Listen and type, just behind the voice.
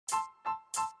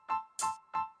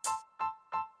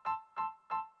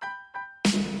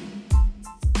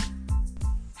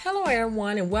Hello,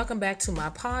 everyone, and welcome back to my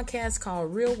podcast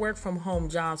called Real Work from Home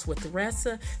Jobs with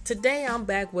Theresa. Today, I'm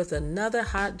back with another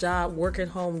hot job, work at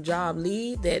home job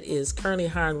lead that is currently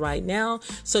hiring right now.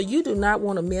 So you do not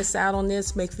want to miss out on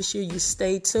this. Make sure you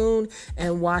stay tuned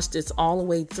and watch this all the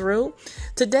way through.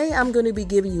 Today, I'm going to be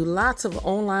giving you lots of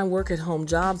online work at home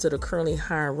jobs that are currently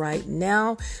hiring right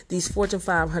now. These Fortune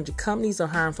 500 companies are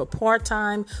hiring for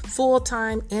part-time,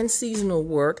 full-time, and seasonal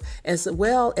work, as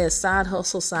well as side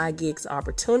hustle, side gigs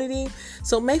opportunities.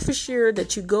 So make for sure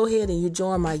that you go ahead and you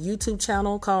join my YouTube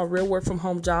channel called Real Work from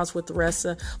Home Jobs with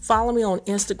Theresa. Follow me on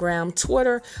Instagram,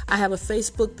 Twitter. I have a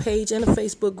Facebook page and a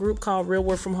Facebook group called Real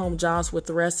Work from Home Jobs with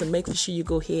Theresa. Make for sure you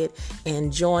go ahead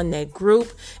and join that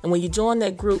group. And when you join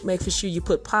that group, make for sure you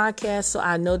put podcast so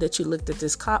I know that you looked at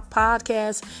this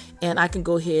podcast and I can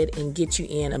go ahead and get you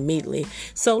in immediately.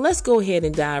 So let's go ahead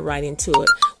and dive right into it.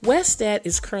 Westat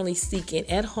is currently seeking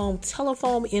at-home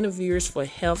telephone interviewers for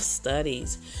health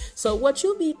studies. So what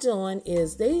you'll be doing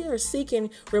is they are seeking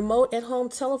remote at-home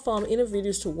telephone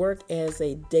interviewers to work as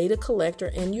a data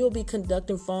collector, and you'll be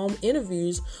conducting phone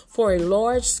interviews for a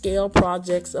large-scale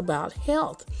projects about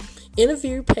health.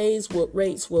 Interview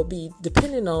rates will be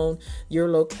depending on your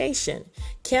location.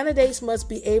 Candidates must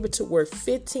be able to work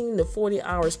 15 to 40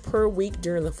 hours per week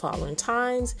during the following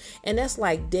times, and that's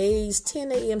like days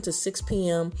 10 a.m. to 6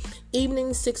 p.m.,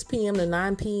 evenings 6 p.m. to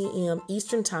 9 p.m.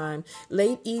 Eastern Time,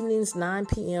 late evenings 9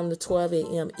 p.m. to 12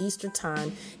 a.m. Eastern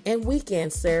Time, and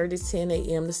weekends Saturday 10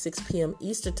 a.m. to 6 p.m.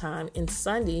 Eastern Time, and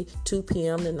Sunday 2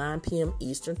 p.m. to 9 p.m.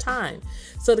 Eastern Time.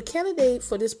 So the candidate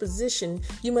for this position,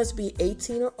 you must be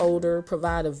 18 or older,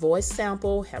 provide a voice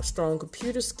sample, have strong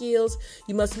computer skills.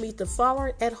 You must meet the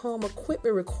following at-home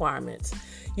equipment requirements.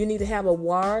 You need to have a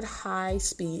wired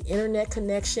high-speed internet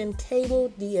connection,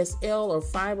 cable, DSL, or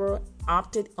fiber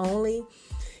optic only.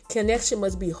 Connection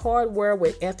must be hardware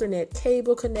with Ethernet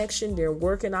cable connection during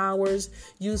working hours.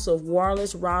 Use of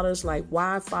wireless routers like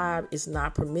Wi-Fi is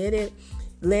not permitted.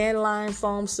 Landline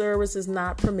phone service is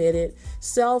not permitted.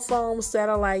 Cell phone,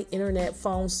 satellite, internet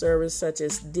phone service such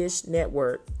as Dish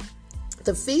Network.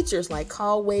 The features like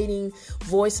call waiting,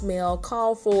 voicemail,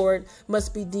 call forward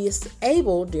must be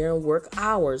disabled during work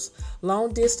hours.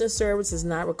 Long distance service is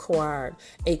not required.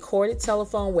 A corded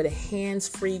telephone with a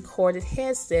hands-free corded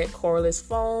headset, cordless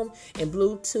phone, and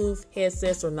Bluetooth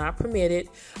headsets are not permitted.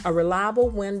 A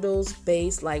reliable Windows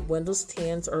base like Windows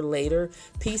 10s or later.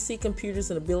 PC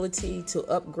computers and ability to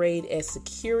upgrade as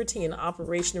security and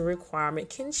operational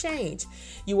requirement can change.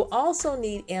 You will also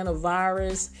need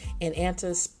antivirus and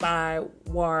anti-spyware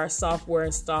software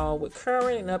installed with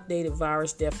current and updated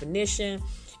virus definition,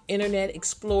 Internet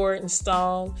Explorer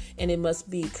installed, and it must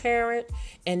be current.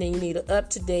 And then you need an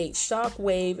up-to-date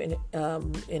Shockwave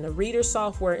and a reader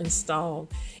software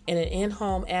installed, and an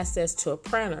in-home access to a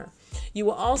printer. You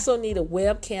will also need a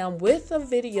webcam with a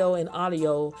video and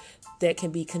audio that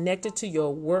can be connected to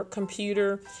your work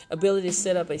computer, ability to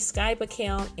set up a Skype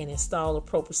account and install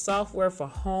appropriate software for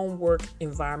home work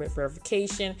environment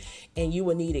verification, and you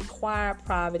will need a quiet,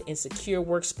 private, and secure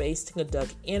workspace to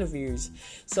conduct interviews.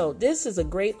 So this is a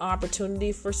great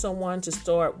opportunity for someone to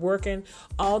start working.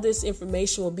 All this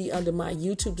information will be under my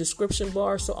YouTube description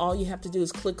bar, so all you have to do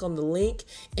is click on the link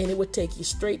and it will take you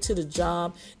straight to the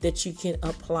job that you can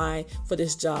apply for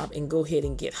this job and go ahead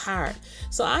and get hired.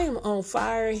 So I am on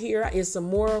fire here. Is some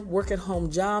more work at home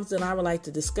jobs that I would like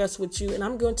to discuss with you, and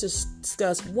I'm going to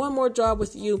discuss one more job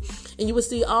with you, and you will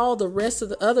see all the rest of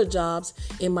the other jobs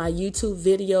in my YouTube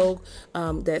video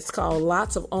that's called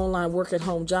Lots of Online Work at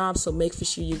Home Jobs, so make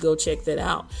sure you go check that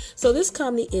out. So this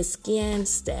company is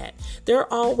ScanStat. They're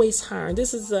always hiring.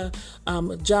 This is a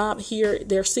job here.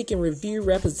 They're seeking review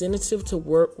representative to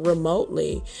work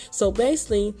remotely. So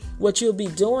basically what you'll be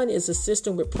doing is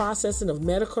assisting with processing of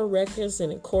medical records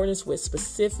in accordance with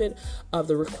specific of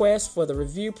the request for the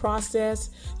review process.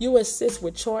 You assist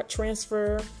with chart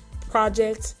transfer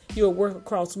projects. You will work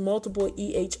across multiple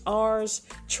EHRs,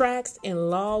 tracks,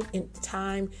 and log in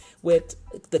time with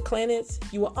the clinics.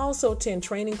 You will also attend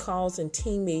training calls and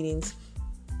team meetings.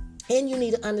 And you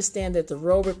need to understand that the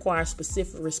role requires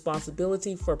specific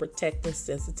responsibility for protecting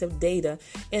sensitive data,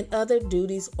 and other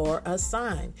duties are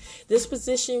assigned. This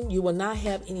position, you will not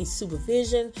have any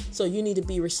supervision, so you need to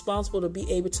be responsible to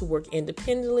be able to work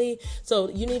independently. So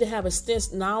you need to have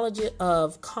extensive knowledge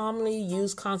of commonly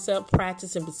used concept,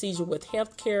 practice, and procedure with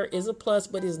healthcare is a plus,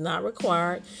 but is not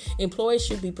required. Employees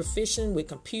should be proficient with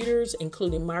computers,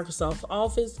 including Microsoft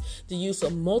Office, the use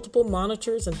of multiple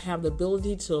monitors, and have the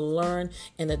ability to learn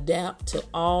and adapt adapt to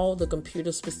all the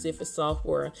computer-specific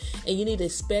software, and you need to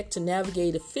expect to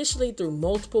navigate efficiently through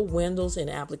multiple windows and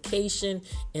application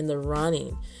in the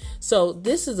running. So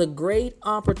this is a great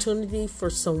opportunity for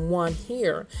someone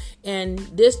here. And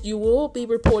this, you will be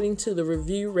reporting to the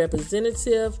review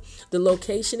representative. The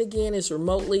location again is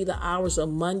remotely. The hours are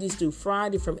Mondays through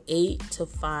Friday from 8 to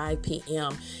 5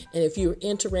 p.m. And if you're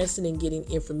interested in getting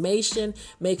information,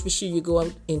 make sure you go up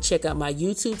and check out my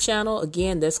YouTube channel.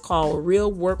 Again, that's called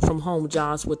Real Work from Home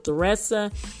Jobs with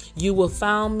Theresa. You will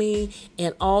find me,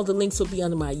 and all the links will be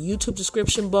under my YouTube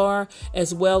description bar,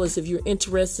 as well as if you're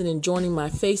interested in joining my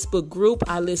Facebook group.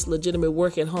 I list legitimate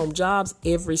work at home jobs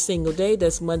every single day.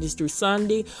 That's Mondays through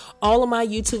Sunday. All of my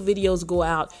YouTube videos go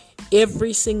out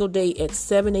every single day at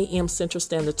 7 a.m. Central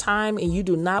Standard Time, and you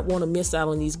do not want to miss out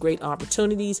on these great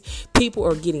opportunities. People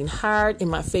are getting hired in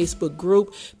my Facebook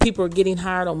group. People are getting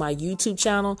hired on my YouTube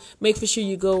channel. Make sure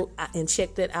you go and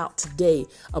check that out today.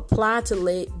 Apply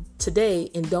today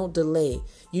and don't delay.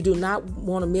 You do not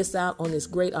want to miss out on this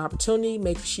great opportunity.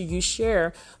 Make sure you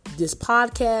share this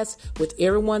podcast with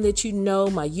everyone that you know,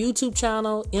 my YouTube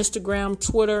channel, Instagram,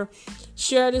 Twitter.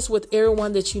 Share this with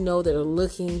everyone that you know that are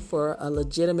looking for a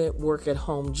legitimate work at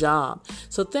home job.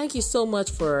 So thank you so much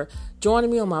for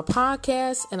joining me on my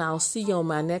podcast, and I'll see you on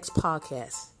my next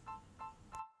podcast.